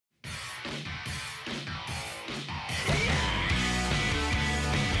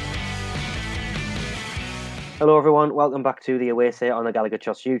Hello everyone, welcome back to the Away Say on the Gallagher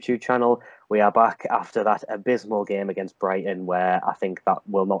Choss YouTube channel. We are back after that abysmal game against Brighton, where I think that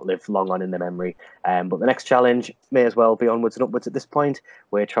will not live long on in the memory. But the next challenge may as well be onwards and upwards at this point.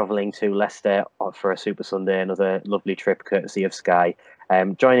 We're travelling to Leicester for a Super Sunday, another lovely trip courtesy of Sky.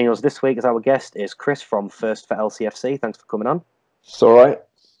 Joining us this week as our guest is Krys from First for LCFC. Thanks for coming on. It's all right.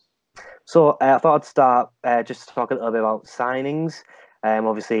 So I thought I'd start just to talk a little bit about signings.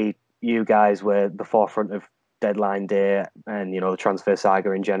 Obviously, you guys were the forefront of deadline day and the transfer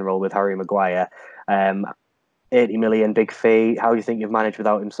saga in general with Harry Maguire. 80 million big fee. How do you think you've managed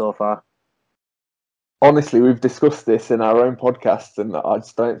without him so far? Honestly, we've discussed this in our own podcast, and I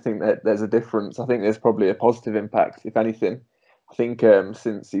just don't think that there's a difference. I think there's probably a positive impact, if anything. I think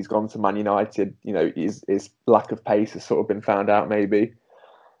since he's gone to Man United, his lack of pace has sort of been found out. Maybe,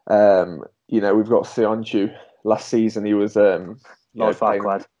 we've got Sionchu. Last season, he was Lord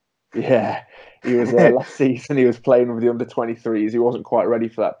Farquaad. Yeah, he was last season. He was playing with the under-23s. He wasn't quite ready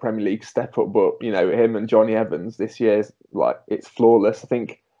for that Premier League step up, but him and Johnny Evans this year's it's flawless. I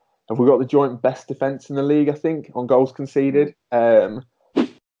think have we got the joint best defence in the league? I think on goals conceded. So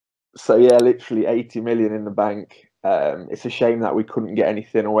yeah, literally 80 million in the bank. It's a shame that we couldn't get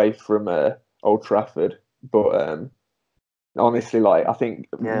anything away from Old Trafford, but honestly, I think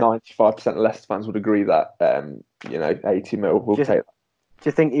 95% of Leicester fans would agree that 80 mil will take that. Do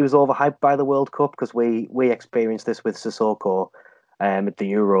you think he was overhyped by the World Cup? Because we experienced this with Sissoko at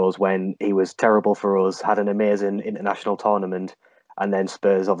the Euros when he was terrible for us, had an amazing international tournament, and then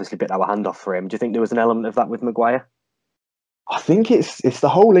Spurs obviously bit our hand off for him. Do you think there was an element of that with Maguire? I think it's the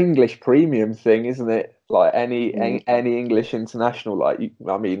whole English premium thing, isn't it? Like any English international,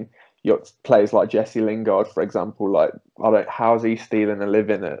 you got players like Jesse Lingard, for example. How's he stealing a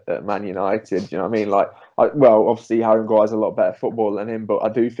living at Man United? Do you know what I mean? Obviously Harry Maguire's a lot better footballer than him, but I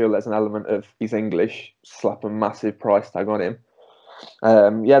do feel there's an element of he's English, slap a massive price tag on him.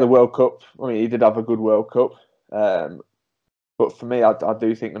 The World Cup. I mean, he did have a good World Cup, but for me, I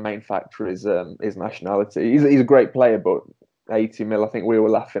do think the main factor is his nationality. He's a great player, but 80 mil. I think we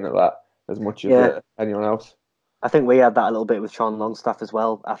were laughing at that as much as anyone else. I think we had that a little bit with Sean Longstaff as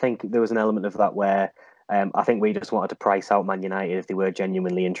well. I think there was an element of that where I think we just wanted to price out Man United if they were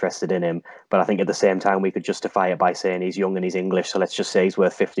genuinely interested in him. But I think at the same time, we could justify it by saying he's young and he's English. So let's just say he's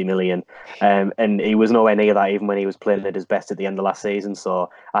worth 50 million. And he was nowhere near that even when he was playing at his best at the end of last season.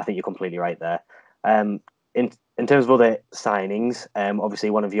 So I think you're completely right there. In terms of other signings, obviously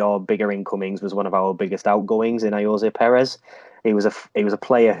one of your bigger incomings was one of our biggest outgoings in Jose Perez. He was a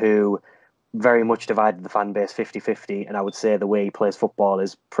player who very much divided the fan base 50-50, and I would say the way he plays football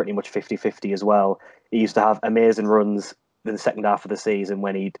is pretty much 50-50 as well. He used to have amazing runs in the second half of the season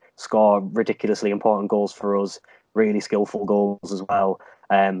when he'd score ridiculously important goals for us, really skillful goals as well.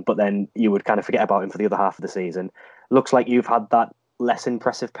 But then you would kind of forget about him for the other half of the season. Looks like you've had that less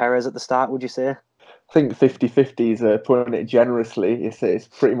impressive Perez at the start, would you say? I think 50-50 is putting it generously. It's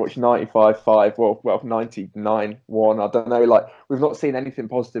pretty much 95-5, well 99-1. I don't know, we've not seen anything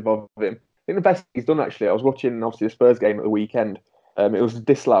positive of him. I think the best he's done, actually, I was watching obviously the Spurs game at the weekend. It was a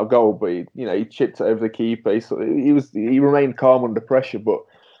disallowed goal, but he chipped it over the keeper. He remained calm under pressure, but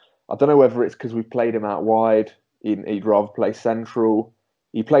I don't know whether it's because we played him out wide. He'd rather play central.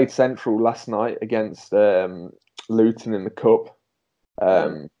 He played central last night against Luton in the cup.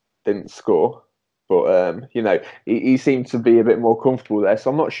 Didn't score, but he seemed to be a bit more comfortable there.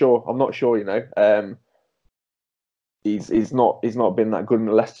 So I'm not sure. He's not been that good in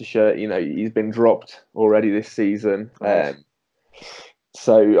the Leicester shirt. He's been dropped already this season. Right.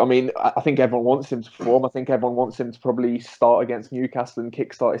 So I mean, I think everyone wants him to perform. I think everyone wants him to probably start against Newcastle and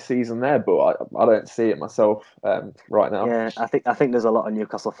kickstart his season there. But I don't see it myself right now. Yeah, I think there's a lot of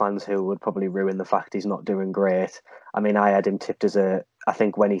Newcastle fans who would probably ruin the fact he's not doing great. I mean, I had him tipped as I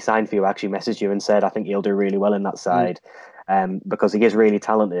think when he signed for you, I actually messaged you and said I think he'll do really well in that side. Because he is really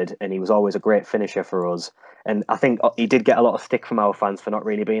talented and he was always a great finisher for us. And I think he did get a lot of stick from our fans for not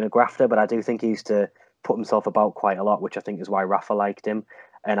really being a grafter, but I do think he used to put himself about quite a lot, which I think is why Rafa liked him.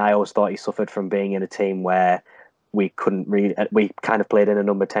 And I always thought he suffered from being in a team where we kind of played in a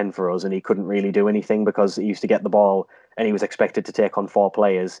number 10 for us and he couldn't really do anything because he used to get the ball and he was expected to take on 4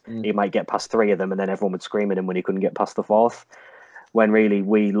 players. He might get past 3 of them and then everyone would scream at him when he couldn't get past the 4th. When really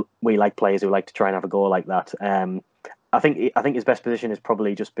we like players who like to try and have a go like that. I think his best position is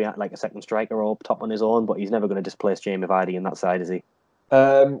probably just be like a second striker or top on his own, but he's never going to displace Jamie Vardy in that side, is he?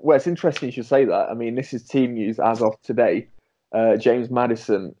 Well, it's interesting you should say that. I mean, this is team news as of today. James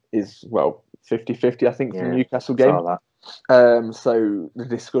Maddison is 50-50, I think, from the Newcastle game. So the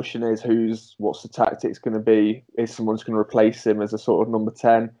discussion is what's the tactics going to be? Is someone's going to replace him as a sort of number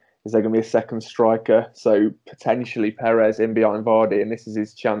 10? is there going to be a second striker? So potentially Perez in behind Vardy, and this is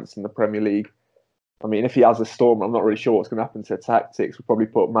his chance in the Premier League. I mean, if he has a storm, I'm not really sure what's going to happen to tactics. We'll probably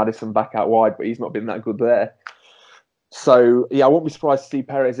put Maddison back out wide, but he's not been that good there. So, yeah, I won't be surprised to see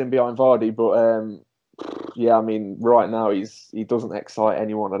Perez in behind Vardy, but yeah, I mean, right now he doesn't excite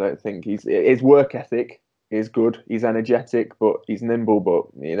anyone, I don't think. His work ethic is good, he's energetic, but he's nimble, but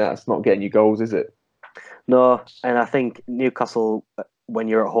that's not getting you goals, is it? No, and I think Newcastle, when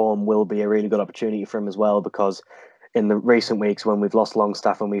you're at home, will be a really good opportunity for him as well, because in the recent weeks when we've lost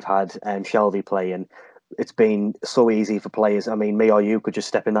Longstaff and we've had Shelvey playing, it's been so easy for players. I mean, me or you could just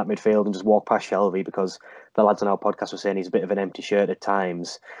step in that midfield and just walk past Shelvey, because the lads on our podcast were saying he's a bit of an empty shirt at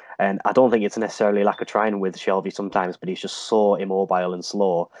times. And I don't think it's necessarily lack of trying with Shelvey sometimes, but he's just so immobile and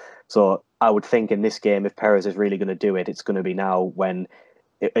slow. So I would think in this game, if Perez is really going to do it, it's going to be now when,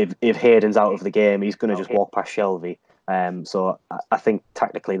 if Hayden's out of the game, he's going to just walk past Shelvey. So I think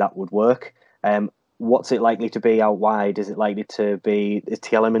tactically that would work. What's it likely to be out wide? Is it likely to be, is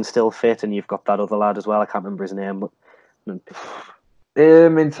Tielemans still fit? And you've got that other lad as well. I can't remember his name. But...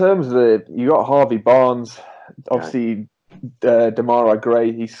 in terms of you got Harvey Barnes, obviously Demarai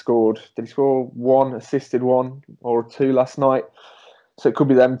Gray. He scored. Did he score one, assisted one, or two last night? So it could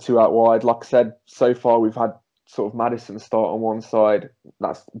be them two out wide. Like I said, so far we've had sort of Maddison start on one side.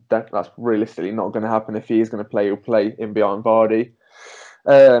 That's realistically not going to happen. If he is going to play, he'll play in behind Vardy.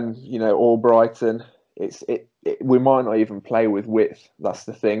 Or Brighton. We might not even play with width. That's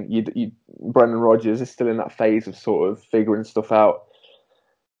the thing. Brendan Rodgers is still in that phase of sort of figuring stuff out.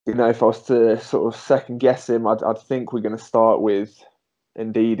 If I was to sort of second guess him, I'd think we're going to start with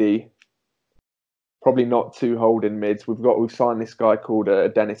Ndidi. Probably not two holding mids. We've signed this guy called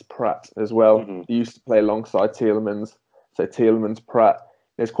Dennis Pratt as well. Mm-hmm. He used to play alongside Tielemans. So Tielemans, Pratt.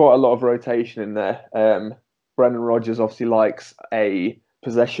 There's quite a lot of rotation in there. Brendan Rodgers obviously likes a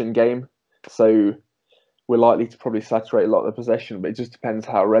possession game, so we're likely to probably saturate a lot of the possession, but it just depends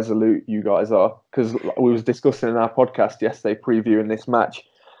how resolute you guys are, because we was discussing in our podcast yesterday previewing this match,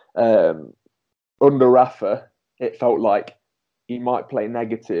 under Rafa it felt like he might play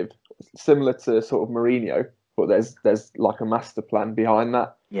negative, similar to sort of Mourinho, but there's like a master plan behind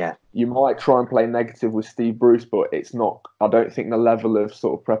that. Yeah, you might try and play negative with Steve Bruce, but it's not, I don't think the level of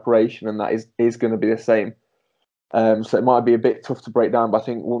sort of preparation and that is going to be the same. So it might be a bit tough to break down, but I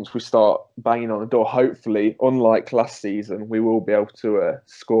think once we start banging on the door, hopefully, unlike last season, we will be able to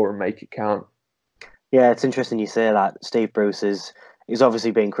score and make it count. Yeah, it's interesting you say that. Steve Bruce he's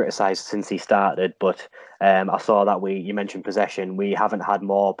obviously been criticised since he started, but I saw that you mentioned possession. We haven't had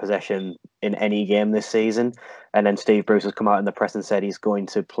more possession in any game this season, and then Steve Bruce has come out in the press and said he's going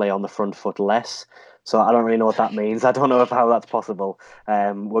to play on the front foot less. So I don't really know what that means. I don't know how that's possible.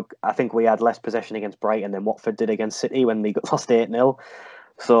 I think we had less possession against Brighton than Watford did against City when they lost 8-0.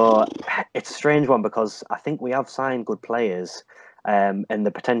 So it's a strange one, because I think we have signed good players, and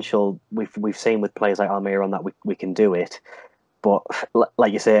the potential we've seen with players like Almiron that we can do it. But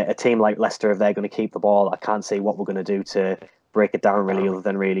like you say, a team like Leicester, if they're going to keep the ball, I can't see what we're going to do to break it down really, other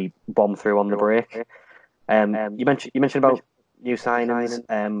than really bomb through on the break. You mentioned about new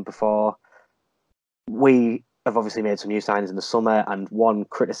signings before. We have obviously made some new signings in the summer, and one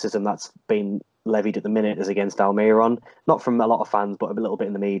criticism that's been levied at the minute is against Almiron, not from a lot of fans, but a little bit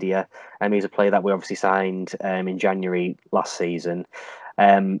in the media. He's a player that we obviously signed in January last season.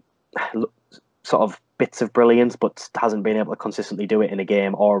 Sort of bits of brilliance, but hasn't been able to consistently do it in a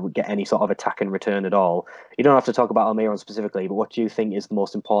game or get any sort of attack and return at all. You don't have to talk about Almiron specifically, but what do you think is the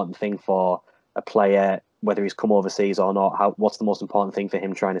most important thing for a player, whether he's come overseas or not? What's the most important thing for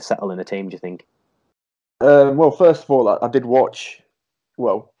him trying to settle in a team, do you think? Well, first of all, I did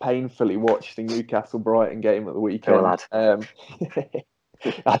painfully watch the Newcastle Brighton game at the weekend.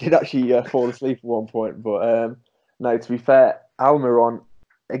 I did actually fall asleep at one point, but no, to be fair, Almiron,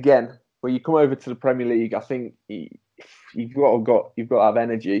 again, when you come over to the Premier League, I think you've got to have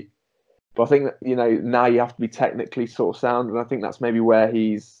energy. But I think that, now you have to be technically sort of sound, and I think that's maybe where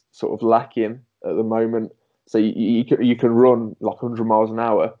he's sort of lacking at the moment. So you can run like 100 miles an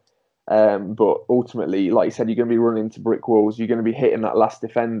hour, but ultimately, like you said, you're going to be running into brick walls. You're going to be hitting that last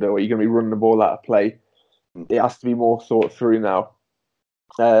defender, or you're going to be running the ball out of play. It has to be more thought through now.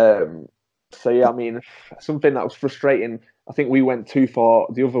 So yeah, I mean, something that was frustrating, I think we went too far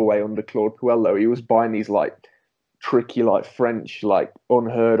the other way under Claude Puel. He was buying these like tricky, like French, like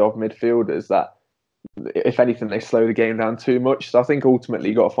unheard of midfielders that, if anything, they slow the game down too much. So I think ultimately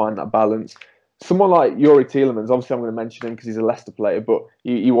you got to find that balance. Someone like GEORDie Tielemans, obviously I'm going to mention him because he's a Leicester player, but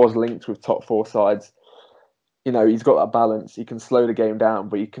he was linked with top four sides. you know, he's got that balance. He can slow the game down,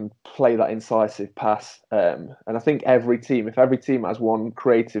 but he can play that incisive pass. And I think if every team has one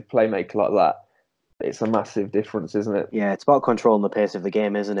creative playmaker like that, it's a massive difference, isn't it? Yeah, it's about controlling the pace of the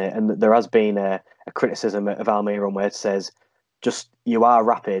game, isn't it? And there has been a criticism of Almiron where it says, just you are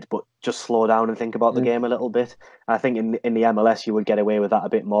rapid, but just slow down and think about the game a little bit. I think in the MLS you would get away with that a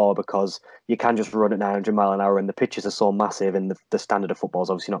bit more because you can just run at 900 mph and the pitches are so massive and the standard of football is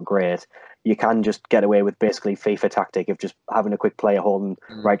obviously not great. You can just get away with basically FIFA tactic of just having a quick player holding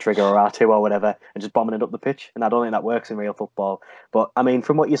right trigger or R2 or whatever and just bombing it up the pitch. And I don't think that works in real football. But I mean,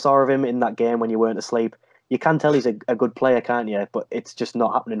 from what you saw of him in that game when you weren't asleep, you can tell he's a good player, can't you? But it's just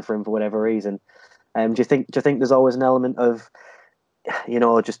not happening for him for whatever reason. Do you think there's always an element of,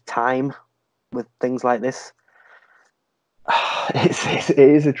 just time with things like this? It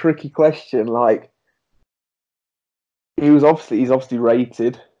is a tricky question. Like, he's obviously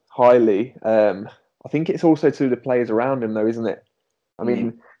rated highly. I think it's also to the players around him, though, isn't it? I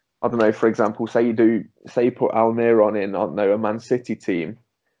mean, I don't know. For example, say you put Almiron in, I don't know, a Man City team.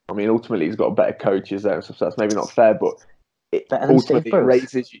 I mean, ultimately he's got better coaches there, so that's maybe not fair, but ultimately it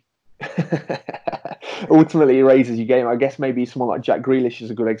raises you. Ultimately, it raises your game. I guess maybe someone like Jack Grealish is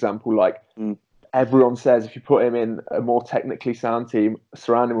a good example. Like, everyone says if you put him in a more technically sound team,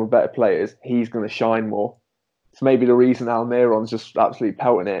 surround him with better players, he's going to shine more. So maybe the reason Almiron's just absolutely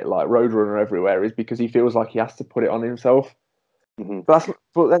pelting it like Roadrunner everywhere is because he feels like he has to put it on himself. But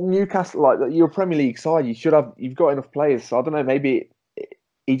then Newcastle, like, you're a Premier League side, you've got enough players. So I don't know, maybe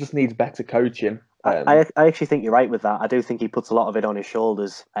he just needs better coaching. I actually think you're right with that. I do think he puts a lot of it on his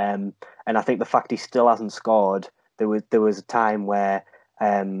shoulders, and I think the fact he still hasn't scored. There was a time where,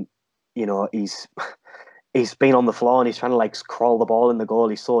 he's been on the floor and he's trying to like crawl the ball in the goal.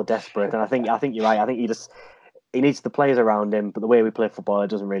 He's so desperate, and I think you're right. I think he needs the players around him, but the way we play football,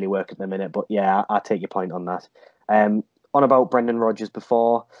 it doesn't really work at the minute. But yeah, I take your point on that. On about Brendan Rodgers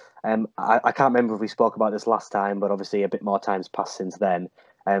before, I can't remember if we spoke about this last time, but obviously a bit more time's passed since then.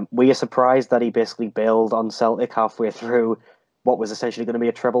 Were you surprised that he basically bailed on Celtic halfway through what was essentially going to be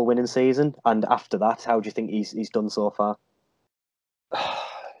a treble winning season? And after that, how do you think he's done so far?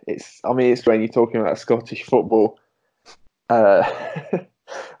 It's when you're talking about Scottish football. I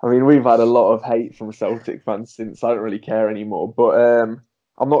mean, we've had a lot of hate from Celtic fans since I don't really care anymore. But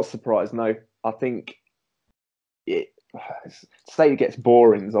I'm not surprised. No, I think to say it gets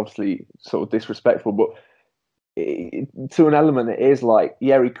boring is obviously sort of disrespectful, but to an element, it is like,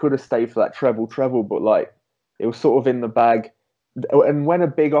 yeah, he could have stayed for that treble, but like it was sort of in the bag. And when a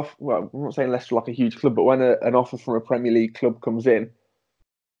big offer, well, I'm not saying Leicester like a huge club, but when an offer from a Premier League club comes in,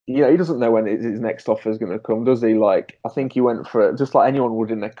 he doesn't know when his next offer is going to come, does he? Like, I think he went for it, just like anyone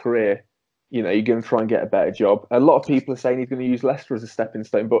would in their career. You're going to try and get a better job. A lot of people are saying he's going to use Leicester as a stepping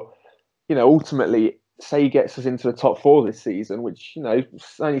stone, but ultimately, say he gets us into the top four this season, which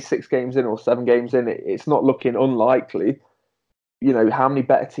only 6 games in or 7 games in, it's not looking unlikely. How many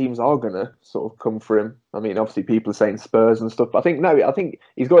better teams are going to sort of come for him? I mean, obviously people are saying Spurs and stuff, but I think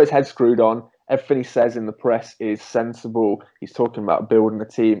he's got his head screwed on. Everything he says in the press is sensible. He's talking about building a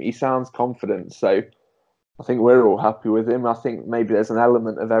team. He sounds confident. So I think we're all happy with him. I think maybe there's an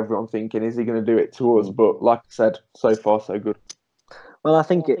element of everyone thinking, is he going to do it to us? But like I said, so far so good. Well, I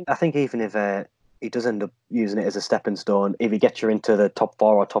think even if he does end up using it as a stepping stone, if he gets you into the top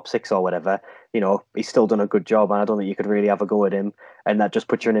 4 or top 6 or whatever, he's still done a good job, and I don't think you could really have a go at him, and that just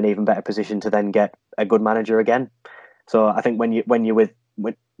puts you in an even better position to then get a good manager again. So I think when you with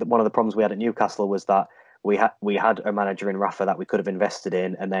one of the problems we had at Newcastle was that we had a manager in Rafa that we could have invested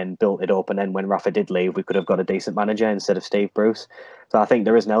in and then built it up, and then when Rafa did leave, we could have got a decent manager instead of Steve Bruce. So I think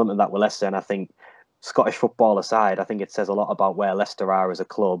there is an element of that with Leicester, and I think Scottish football aside, I think it says a lot about where Leicester are as a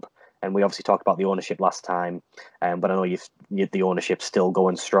club. And we obviously talked about the ownership last time, but I know the ownership's still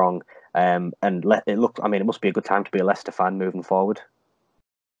going strong. It must be a good time to be a Leicester fan moving forward.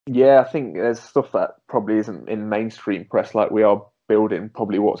 Yeah, I think there's stuff that probably isn't in mainstream press. Like, we are building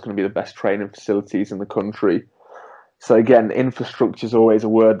probably what's going to be the best training facilities in the country. So again, infrastructure is always a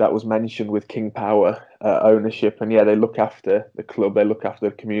word that was mentioned with King Power ownership. And yeah, they look after the club, they look after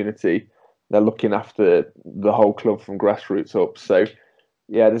the community, they're looking after the whole club from grassroots up. So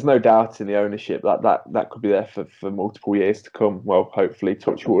yeah, there's no doubt in the ownership that could be there for multiple years to come. Well, hopefully,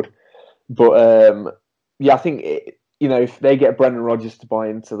 touch wood. But yeah, I think if they get Brendan Rodgers to buy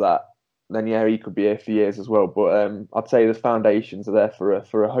into that, then yeah, he could be here for years as well. But I'd say the foundations are there for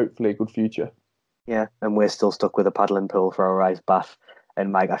a hopefully a good future. Yeah, and we're still stuck with a paddling pool for our ice bath,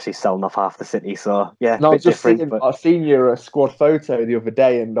 and Mike actually selling off half the city. So yeah, no, a bit different. But I've seen your squad photo the other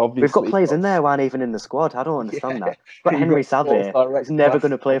day, and obviously we've got players in there who aren't even in the squad. I don't understand that. We've got Henry Savvy, who's never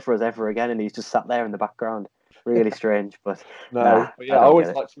going to play for us ever again, and he's just sat there in the background. really strange. But No, nah, but I yeah, I don't get always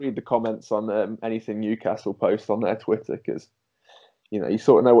it. like to read the comments on anything Newcastle post on their Twitter because you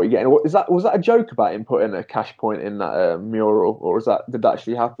sort of know what you're getting. Was that a joke about him putting a cash point in that mural, or did that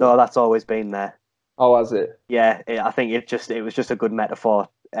actually happen? No, that's always been there. Oh, has it? Yeah, I think it was just a good metaphor.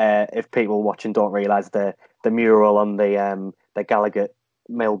 If people watching don't realise the mural on the Gallagher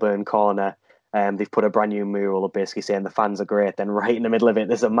Melbourne corner, they've put a brand new mural of basically saying the fans are great. Then right in the middle of it,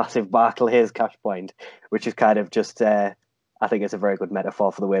 there's a massive Barclays cash point, which is kind of just. I think it's a very good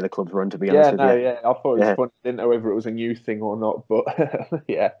metaphor for the way the club's run. To be honest Yeah, with no, you, yeah. I thought it was yeah, funny. Didn't know whether it was a new thing or not, but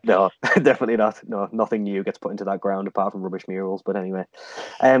yeah. no, definitely not. No, nothing new gets put into that ground apart from rubbish murals. But anyway,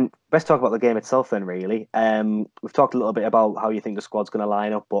 let's talk about the game itself then. Really, we've talked a little bit about how you think the squad's going to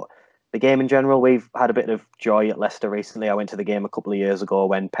line up, but the game in general, we've had a bit of joy at Leicester recently. I went to the game a couple of years ago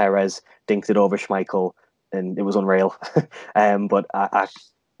when Perez dinked it over Schmeichel, and it was unreal. But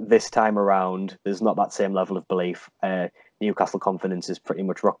this time around, there's not that same level of belief. Newcastle confidence is pretty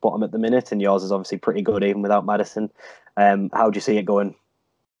much rock bottom at the minute, and yours is obviously pretty good even without Maddison. How do you see it going?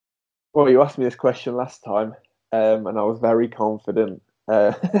 Well, you asked me this question last time, and I was very confident,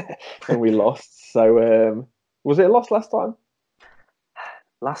 and we lost. So, was it a loss last time?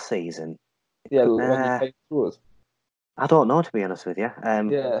 Last season, Yeah, when you came to us. I don't know to be honest with you.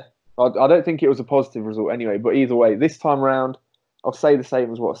 Yeah, I don't think it was a positive result anyway. But either way, this time round, I'll say the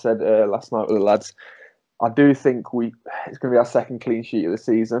same as what I said last night with the lads. I do think it's going to be our second clean sheet of the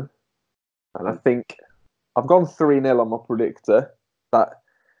season, and I think I've gone 3-0 on my predictor. That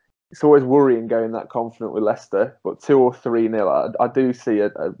it's always worrying going that confident with Leicester, but 2 or 3-0, I do see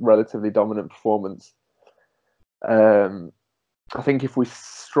a relatively dominant performance. I think if we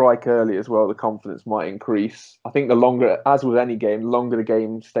strike early as well, the confidence might increase. I think the longer, as with any game, the longer the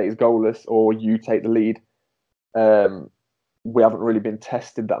game stays goalless or you take the lead, we haven't really been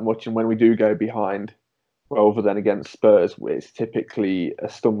tested that much. And when we do go behind, well, other than against Spurs, it's typically a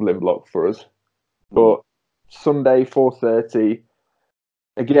stumbling block for us. But Sunday, 4:30,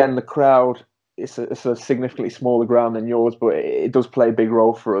 again, the crowd, it's a significantly smaller ground than yours, but it does play a big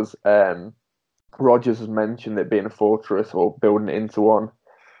role for us. Rogers has mentioned it being a fortress or building it into one.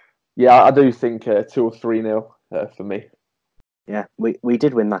 Yeah, I do think 2 or 3-0 for me. Yeah, we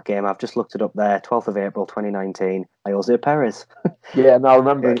did win that game. I've just looked it up there. 12th of April, 2019. Jose Perez. Yeah, no, I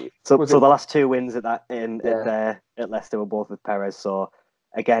remember. So the last two wins at Leicester were both with Perez. So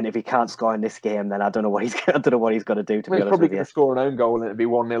again, if he can't score in this game, then I don't know what he's I don't know what he's got to do. To be He's honest probably with going you, to score an own goal and it'd be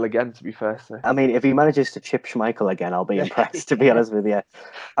 1-0 again. To be fair, so. I mean, if he manages to chip Schmeichel again, I'll be Yeah. impressed. To be honest with you,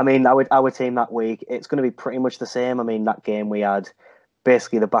 I mean, our team that week, it's going to be pretty much the same. I mean, that game we had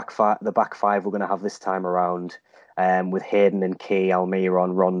basically the back five we're going to have this time around, with Hayden and Key,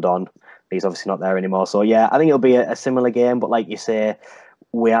 Almiron, Rondon. He's obviously not there anymore. So yeah, I think it'll be a similar game. But like you say,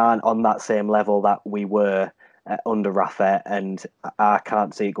 we aren't on that same level that we were under Rafa, and I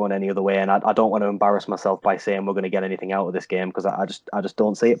can't see it going any other way. And I don't want to embarrass myself by saying we're going to get anything out of this game because I just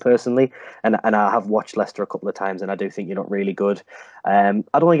don't see it personally. And I have watched Leicester a couple of times, and I do think you're not really good. I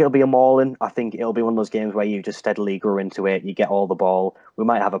don't think it'll be a mauling. I think it'll be one of those games where you just steadily grow into it. You get all the ball. We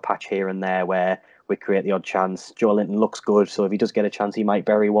might have a patch here and there where we create the odd chance. Joe Linton looks good, so if he does get a chance, he might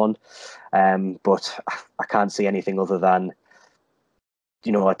bury one. But I can't see anything other than a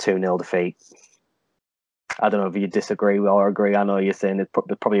 2-0 defeat. I don't know if you disagree or agree. I know you're saying it's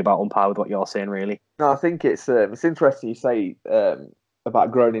probably about on par with what you're saying, really. No, I think it's interesting you say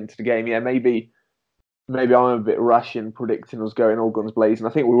about growing into the game. Yeah, maybe I'm a bit rash in predicting us going all guns blazing. I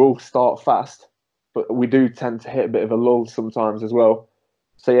think we will start fast, but we do tend to hit a bit of a lull sometimes as well.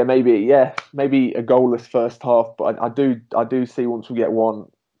 So yeah, maybe a goalless first half, but I do see once we get one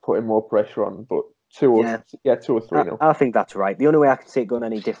putting more pressure on. But 2 or 3-0. I think that's right. The only way I can see it going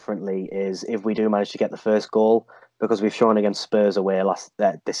any differently is if we do manage to get the first goal, because we've shown against Spurs away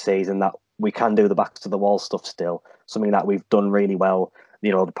this season that we can do the backs to the wall stuff still. Something that we've done really well.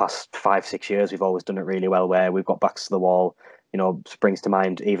 The past 5-6 years, we've always done it really well where we've got backs to the wall. Springs to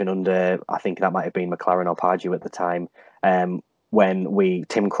mind even under, I think that might have been McLaren or Pardew at the time. When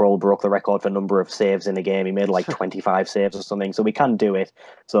Tim Krul broke the record for number of saves in a game. He made like 25 saves or something. So we can do it.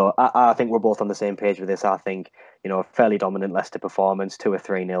 So I think we're both on the same page with this. I think, a fairly dominant Leicester performance, 2 or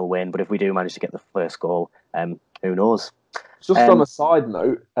 3-0 win. But if we do manage to get the first goal, who knows? Just on a side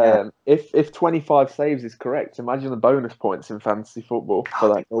note, yeah. if 25 saves is correct, imagine the bonus points in fantasy football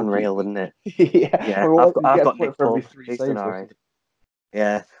for that goal. Unreal, wouldn't it? Yeah. I've got Nick for every Pope. 3 He's saves. done all right.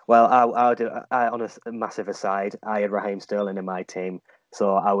 Yeah, well, I on a massive aside, I had Raheem Sterling in my team,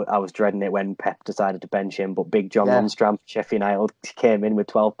 So I was dreading it when Pep decided to bench him. But big John Yeah. Lundstram, Sheffield United, came in with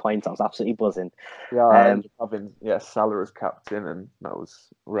 12 points. I was absolutely buzzing. Yeah, I ended up having Salah as captain, and that was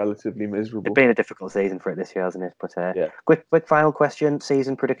relatively It's miserable. been a difficult season for it this year, hasn't it? But Yeah. quick final question: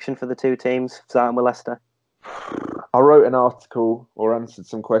 season prediction for the two teams, starting with Leicester. I wrote an article or answered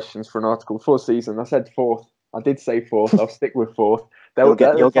some questions for an article before season. I said fourth. I did say fourth. I'll stick with fourth. You'll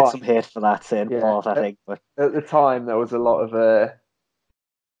get some hate for that saying fourth, I think. But at the time, there was a lot of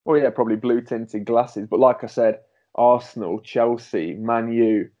probably blue tinted glasses. But like I said, Arsenal, Chelsea, Man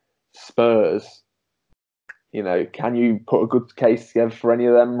U, Spurs. You know, can you put a good case together for any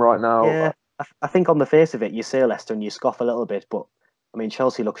of them right now? yeah, I think on the face of it, you say Leicester and you scoff a little bit, but I mean,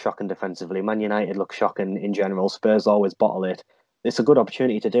 Chelsea look shocking defensively. Man United look shocking in general. Spurs always bottle it. It's a good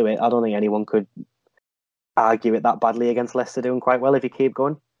opportunity to do it. I don't think anyone could argue it that badly against Leicester doing quite well if you keep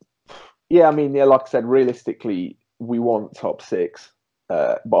going. Yeah, I mean, like I said, realistically, we want top six.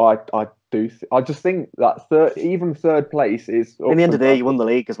 But I just think that third place is. In the end of the day, you won the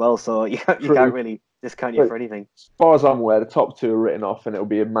league as well, so you can't really discount you for anything. As far as I'm aware, the top two are written off, and it'll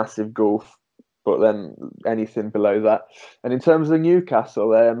be a massive gulf. But then anything below that, and in terms of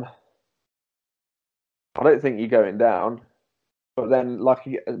Newcastle, I don't think you're going down. But then,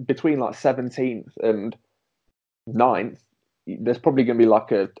 between 17th and 9th, there's probably going to be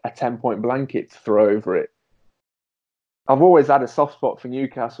a 10-point blanket to throw over it. I've always had a soft spot for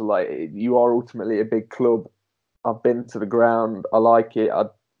Newcastle. You are ultimately a big club. I've been to the ground. I like it. I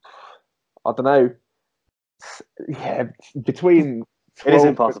don't know. Yeah, between 12, it is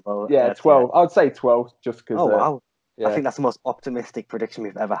impossible. Yeah, 12. Yeah. I'd say 12, just because. Oh wow! Yeah. I think that's the most optimistic prediction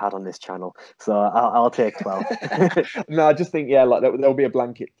we've ever had on this channel. So I'll take 12. No, I just think there'll be a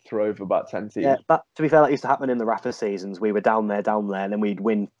blanket throw over about 10 teams. Yeah, to be fair, that used to happen in the Rapper seasons. We were down there, and then we'd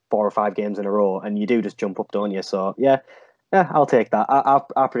win 4 or 5 games in a row, and you do just jump up, don't you? So yeah, I'll take that.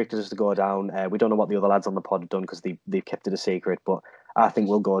 Our predicted us to go down. We don't know what the other lads on the pod have done because they've kept it a secret, but I think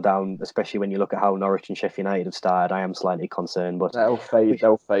we'll go down, especially when you look at how Norwich and Sheffield United have started. I am slightly concerned, but they'll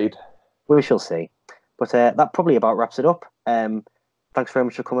fade. We shall see. But that probably about wraps it up. Thanks very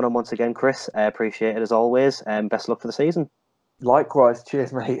much for coming on once again, Krys. I appreciate it as always. Best of luck for the season. Likewise.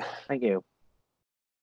 Cheers, mate. Thank you.